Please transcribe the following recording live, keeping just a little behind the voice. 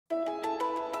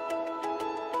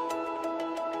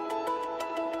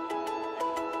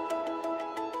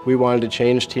We wanted to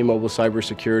change T-Mobile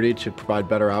cybersecurity to provide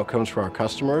better outcomes for our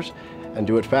customers and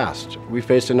do it fast. We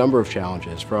faced a number of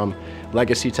challenges, from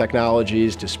legacy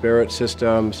technologies, disparate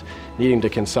systems, needing to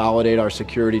consolidate our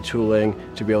security tooling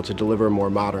to be able to deliver a more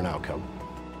modern outcome.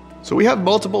 So we have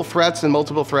multiple threats and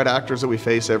multiple threat actors that we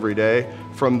face every day,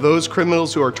 from those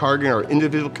criminals who are targeting our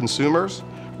individual consumers,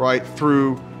 right,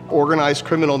 through organized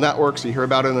criminal networks you hear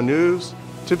about in the news,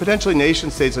 to potentially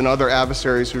nation states and other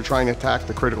adversaries who are trying to attack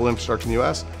the critical infrastructure in the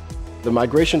U.S. The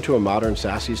migration to a modern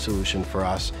SASE solution for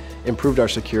us improved our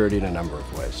security in a number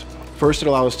of ways. First, it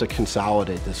allowed us to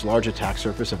consolidate this large attack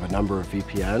surface of a number of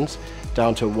VPNs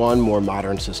down to one more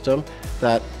modern system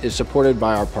that is supported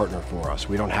by our partner for us.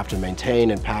 We don't have to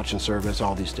maintain and patch and service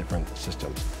all these different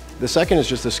systems. The second is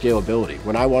just the scalability.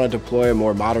 When I want to deploy a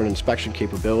more modern inspection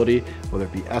capability, whether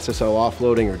it be SSL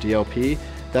offloading or DLP,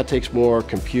 that takes more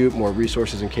compute, more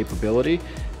resources and capability.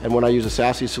 And when I use a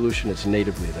SASE solution, it's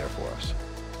natively there for us.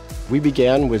 We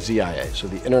began with ZIA, so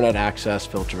the internet access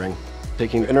filtering,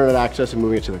 taking internet access and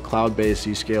moving it to the cloud-based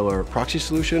Zscaler proxy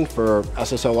solution for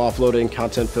SSL offloading,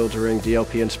 content filtering,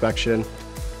 DLP inspection.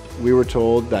 We were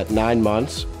told that 9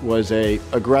 months was an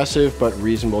aggressive but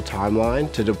reasonable timeline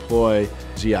to deploy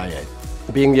ZIA.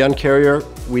 Being the Un-carrier,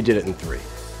 we did it in 3.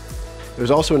 It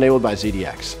was also enabled by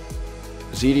ZDX.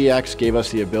 ZDX gave us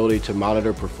the ability to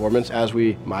monitor performance as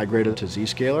we migrated to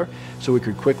Zscaler, so we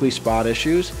could quickly spot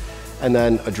issues and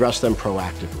then address them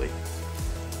proactively.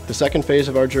 The second phase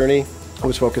of our journey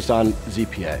was focused on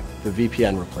ZPA, the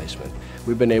VPN replacement.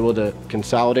 We've been able to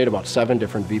consolidate about 7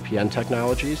 different VPN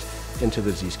technologies into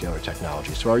the Zscaler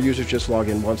technology. So our users just log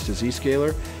in once to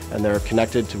Zscaler and they're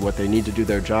connected to what they need to do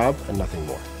their job and nothing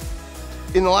more.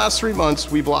 In the last 3 months,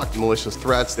 we blocked malicious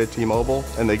threats at T-Mobile,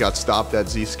 and they got stopped at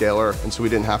Zscaler, and so we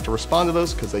didn't have to respond to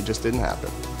those because they just didn't happen.